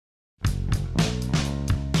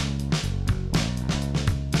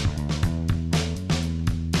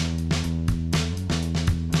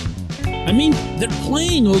I mean, they're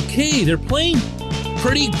playing okay. They're playing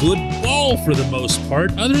pretty good ball for the most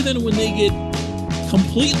part, other than when they get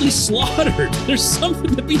completely slaughtered. There's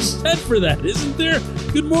something to be said for that, isn't there?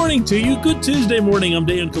 Good morning to you. Good Tuesday morning. I'm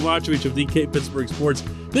Dejan Kovacevic of DK Pittsburgh Sports.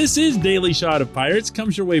 This is Daily Shot of Pirates.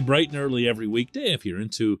 Comes your way bright and early every weekday if you're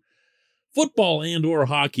into football and or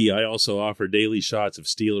hockey. I also offer daily shots of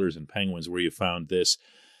Steelers and Penguins where you found this.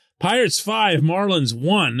 Pirates 5, Marlins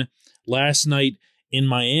 1 last night in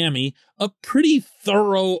Miami. A pretty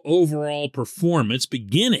thorough overall performance,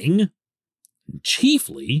 beginning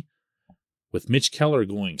chiefly with Mitch Keller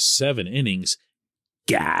going 7 innings.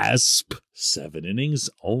 Gasp! 7 innings,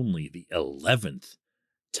 only the 11th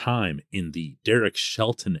time in the Derek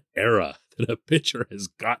Shelton era that a pitcher has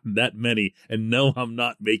gotten that many, and no, I'm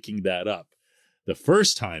not making that up. The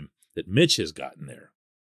first time that Mitch has gotten there.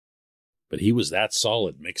 But he was that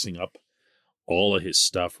solid, mixing up all of his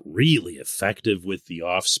stuff, really effective with the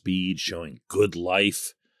off-speed, showing good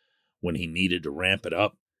life when he needed to ramp it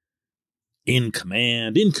up. In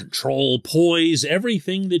command, in control, poise,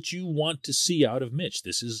 everything that you want to see out of Mitch.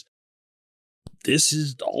 This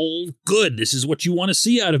is all good. This is what you want to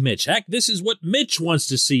see out of Mitch. Heck, this is what Mitch wants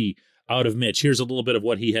to see out of Mitch. Here's a little bit of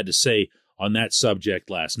what he had to say on that subject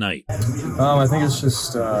last night. I think it's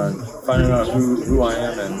just finding out who I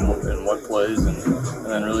am and what plays, and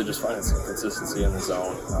then really just finding some consistency in the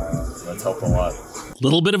zone. That's helped a lot.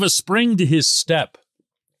 Little bit of a spring to his step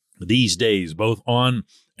these days, both on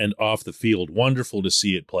and off the field. Wonderful to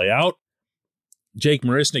see it play out. Jake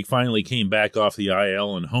Marisnick finally came back off the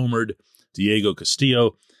IL and homered Diego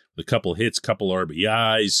Castillo with a couple hits, couple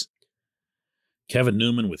RBIs. Kevin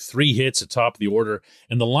Newman with 3 hits atop the order,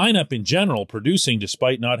 and the lineup in general producing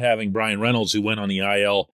despite not having Brian Reynolds, who went on the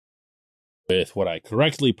IL with what I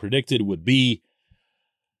correctly predicted would be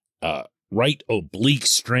a right oblique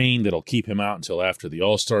strain that'll keep him out until after the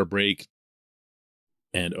All-Star break.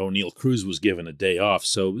 And O'Neal Cruz was given a day off,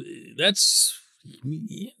 so it's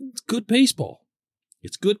good baseball.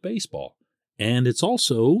 It's good baseball. And it's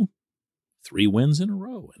also 3 wins in a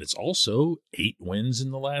row. And it's also 8 wins in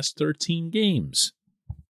the last 13 games.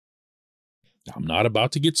 Now, I'm not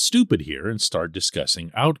about to get stupid here and start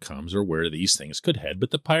discussing outcomes or where these things could head, but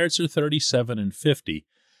the Pirates are 37-50,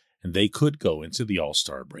 and they could go into the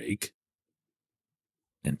All-Star break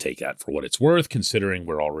and take that for what it's worth, considering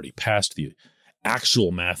we're already past the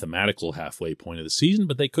actual mathematical halfway point of the season,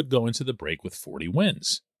 but they could go into the break with 40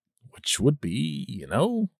 wins, which would be,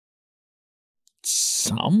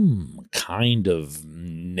 some kind of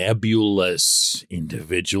nebulous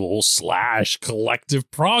individual / collective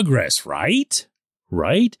progress, right?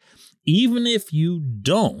 Right? Even if you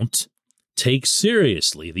don't take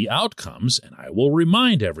seriously the outcomes, and I will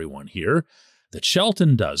remind everyone here that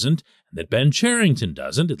Shelton doesn't, and that Ben Cherington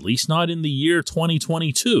doesn't, at least not in the year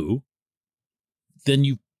 2022, then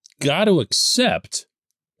you've got to accept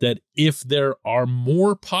that if there are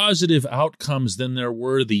more positive outcomes than there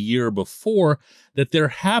were the year before, that they're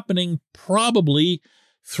happening probably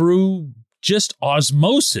through just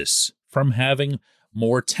osmosis from having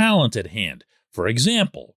more talent at hand. For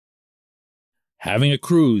example, having a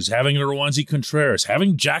Cruz, having a Roansy Contreras,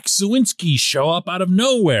 having Jack Suwinski show up out of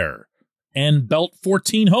nowhere and belt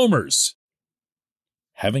 14 homers,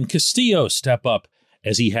 having Castillo step up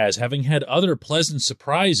as he has, having had other pleasant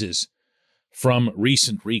surprises from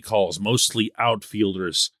recent recalls, mostly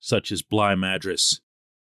outfielders such as Bly Madras,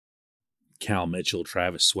 Cal Mitchell,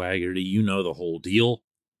 Travis Swaggerty, you know the whole deal.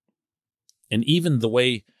 And even the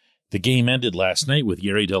way the game ended last night with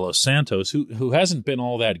Yerry De Los Santos, who hasn't been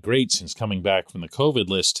all that great since coming back from the COVID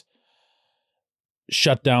list,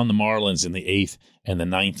 shut down the Marlins in the 8th and the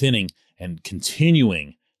 9th inning and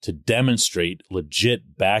continuing to demonstrate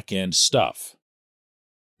legit back-end stuff.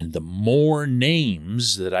 And the more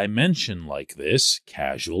names that I mention like this,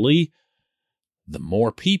 casually, the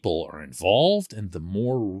more people are involved and the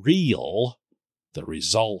more real the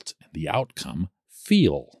result and the outcome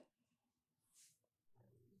feel.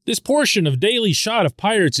 This portion of Daily Shot of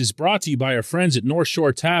Pirates is brought to you by our friends at North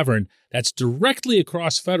Shore Tavern. That's directly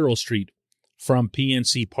across Federal Street from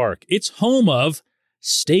PNC Park. It's home of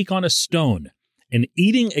Steak on a Stone, an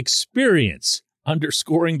eating experience,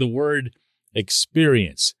 underscoring the word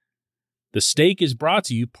experience. The steak is brought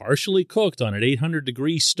to you partially cooked on an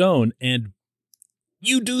 800-degree stone, and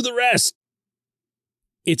you do the rest.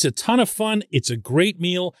 It's a ton of fun, it's a great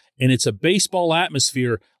meal, and it's a baseball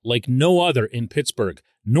atmosphere like no other in Pittsburgh.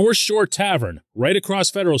 North Shore Tavern, right across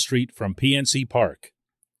Federal Street from PNC Park.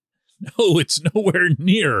 No, it's nowhere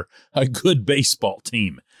near a good baseball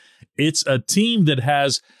team. It's a team that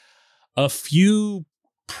has a few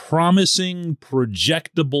promising,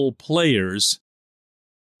 projectable players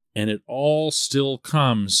And it all still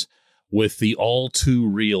comes with the all too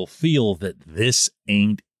real feel that this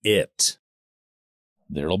ain't it.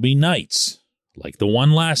 There'll be nights like the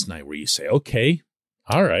one last night where you say, okay,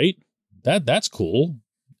 all right, that's cool.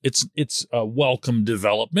 It's a welcome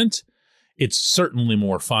development. It's certainly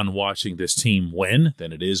more fun watching this team win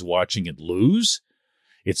than it is watching it lose.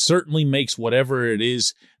 It certainly makes whatever it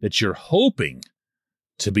is that you're hoping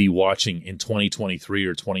to be watching in 2023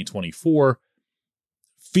 or 2024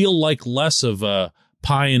 feel like less of a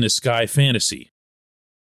pie in the sky fantasy.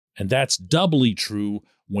 And that's doubly true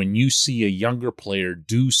when you see a younger player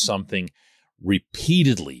do something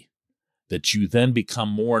repeatedly that you then become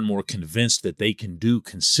more and more convinced that they can do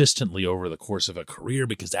consistently over the course of a career,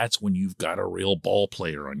 because that's when you've got a real ball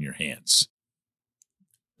player on your hands.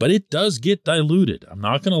 But it does get diluted. I'm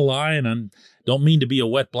not going to lie, and I don't mean to be a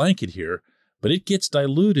wet blanket here, but it gets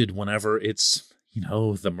diluted whenever it's,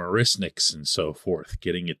 the Marisniks and so forth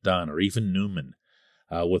getting it done, or even Newman,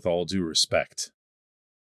 with all due respect.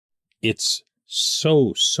 It's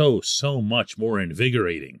so much more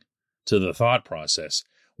invigorating to the thought process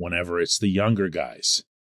whenever it's the younger guys.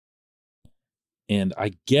 And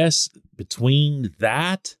I guess between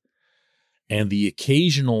that and the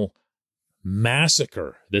occasional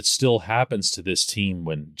massacre that still happens to this team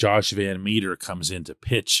when Josh Van Meter comes in to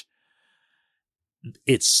pitch,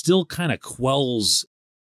 it still kind of quells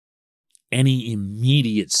any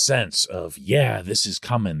immediate sense of, yeah, this is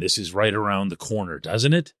coming, this is right around the corner,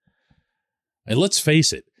 doesn't it? And let's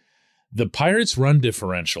face it, the Pirates' run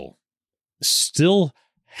differential still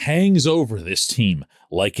hangs over this team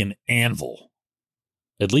like an anvil.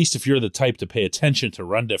 At least if you're the type to pay attention to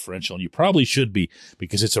run differential, and you probably should be,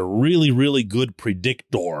 because it's a really, really good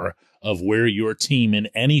predictor of where your team in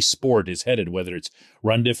any sport is headed, whether it's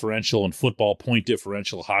run differential in football, point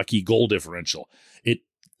differential, hockey, goal differential. It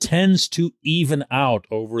tends to even out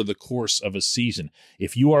over the course of a season.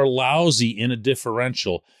 If you are lousy in a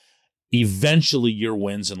differential, eventually your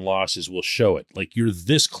wins and losses will show it. Like you're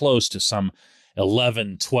this close to some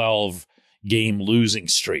 11, 12 game losing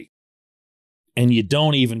streak, and you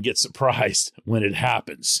don't even get surprised when it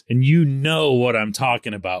happens. And you know what I'm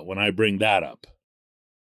talking about when I bring that up.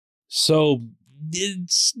 So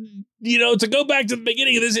it's, to go back to the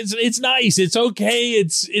beginning of this, it's nice. It's okay.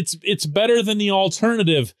 It's better than the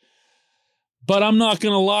alternative. But I'm not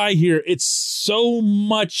going to lie here. It's so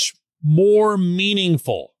much more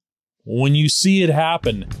meaningful when you see it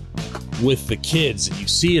happen with the kids. You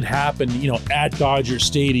see it happen, at Dodger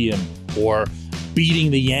Stadium or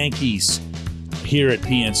beating the Yankees here at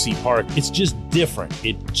PNC Park. It's just different.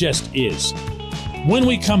 It just is. When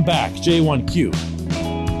we come back, J1Q.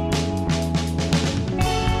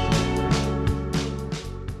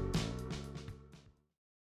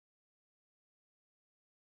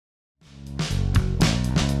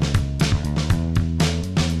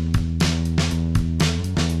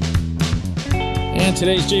 And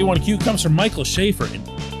today's J1Q comes from Michael Schaefer. And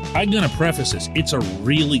I'm going to preface this. It's a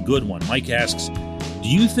really good one. Mike asks, do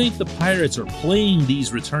you think the Pirates are playing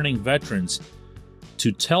these returning veterans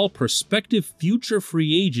to tell prospective future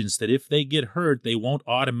free agents that if they get hurt, they won't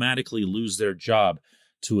automatically lose their job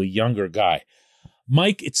to a younger guy?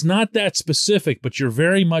 Mike, it's not that specific, but you're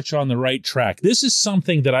very much on the right track. This is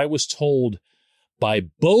something that I was told by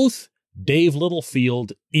both Dave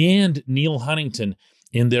Littlefield and Neil Huntington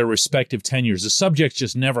in their respective tenures. The subjects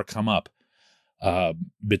just never come up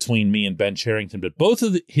between me and Ben Cherington, but both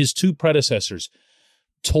of his two predecessors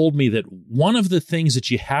told me that one of the things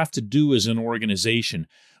that you have to do as an organization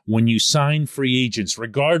when you sign free agents,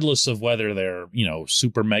 regardless of whether they're,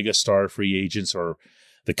 super mega star free agents or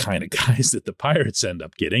the kind of guys that the Pirates end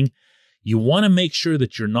up getting, you want to make sure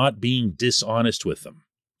that you're not being dishonest with them.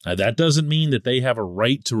 Now, that doesn't mean that they have a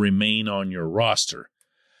right to remain on your roster,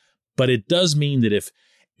 but it does mean that if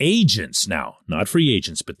agents now, not free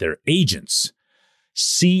agents, but their agents,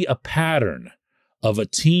 see a pattern of a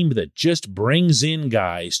team that just brings in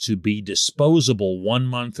guys to be disposable 1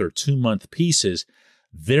 month or 2 month pieces,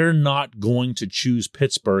 they're not going to choose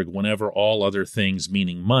Pittsburgh whenever all other things,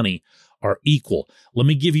 meaning money, are equal. Let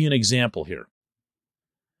me give you an example here.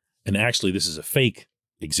 And actually, this is a fake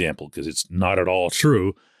example because it's not at all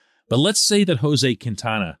true. But let's say that Jose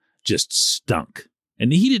Quintana just stunk.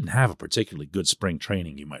 And he didn't have a particularly good spring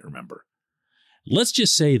training, you might remember. Let's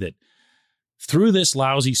just say that through this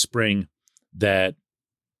lousy spring, that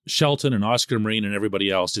Shelton and Oscar Marin and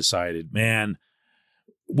everybody else decided, man,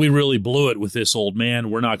 we really blew it with this old man.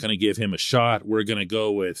 We're not going to give him a shot. We're going to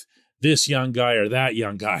go with this young guy or that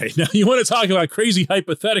young guy. Now, you want to talk about crazy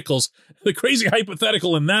hypotheticals. The crazy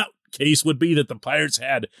hypothetical in that case would be that the Pirates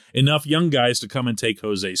had enough young guys to come and take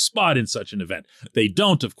Jose's spot in such an event. They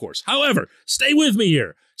don't, of course. However, stay with me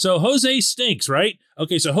here. So Jose stinks, right?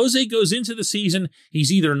 Okay, so Jose goes into the season.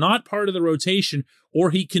 He's either not part of the rotation or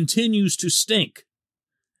he continues to stink.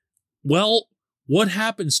 Well, what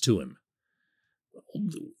happens to him?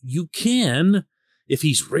 You can, if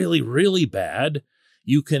he's really, really bad,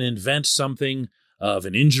 you can invent something of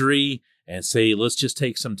an injury and say, let's just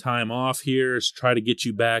take some time off here, try to get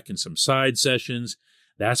you back in some side sessions.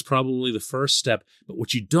 That's probably the first step. But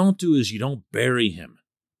what you don't do is you don't bury him.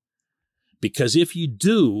 Because if you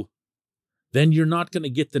do, then you're not going to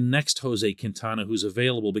get the next Jose Quintana who's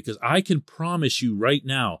available, because I can promise you right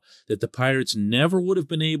now that the Pirates never would have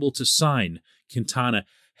been able to sign Quintana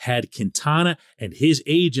had Quintana and his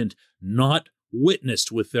agent not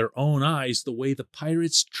witnessed with their own eyes the way the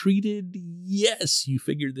Pirates treated, yes, you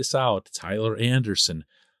figured this out, Tyler Anderson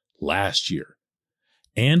last year.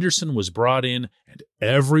 Anderson was brought in, and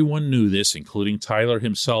everyone knew this, including Tyler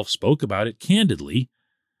himself, spoke about it candidly,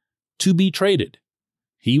 to be traded.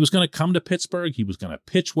 He was going to come to Pittsburgh. He was going to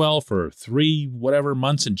pitch well for 3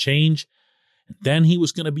 months and change. And then he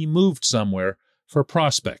was going to be moved somewhere for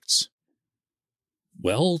prospects.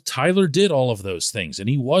 Well, Tyler did all of those things, and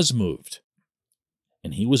he was moved.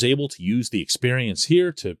 And he was able to use the experience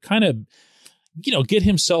here to kind of, get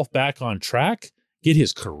himself back on track, get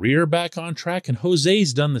his career back on track. And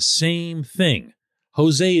Jose's done the same thing.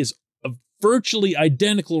 Jose is virtually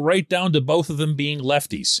identical right down to both of them being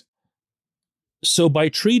lefties. So by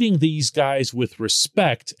treating these guys with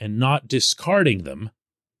respect and not discarding them,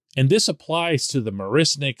 and this applies to the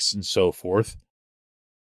Marisniks and so forth,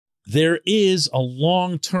 there is a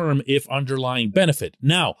long-term, if underlying benefit.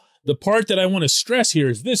 Now, the part that I want to stress here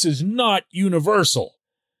is this is not universal.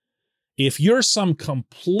 If you're some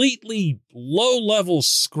completely low-level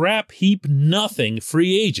scrap heap nothing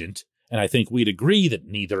free agent, and I think we'd agree that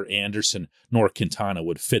neither Anderson nor Quintana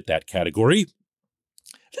would fit that category,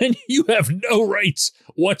 then you have no rights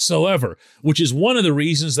whatsoever, which is one of the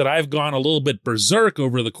reasons that I've gone a little bit berserk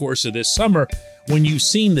over the course of this summer when you've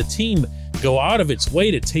seen the team go out of its way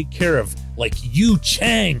to take care of, like, Yu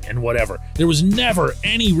Chang and whatever. There was never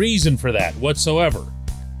any reason for that whatsoever.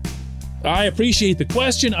 I appreciate the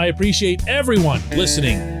question. I appreciate everyone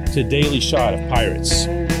listening to Daily Shot of Pirates.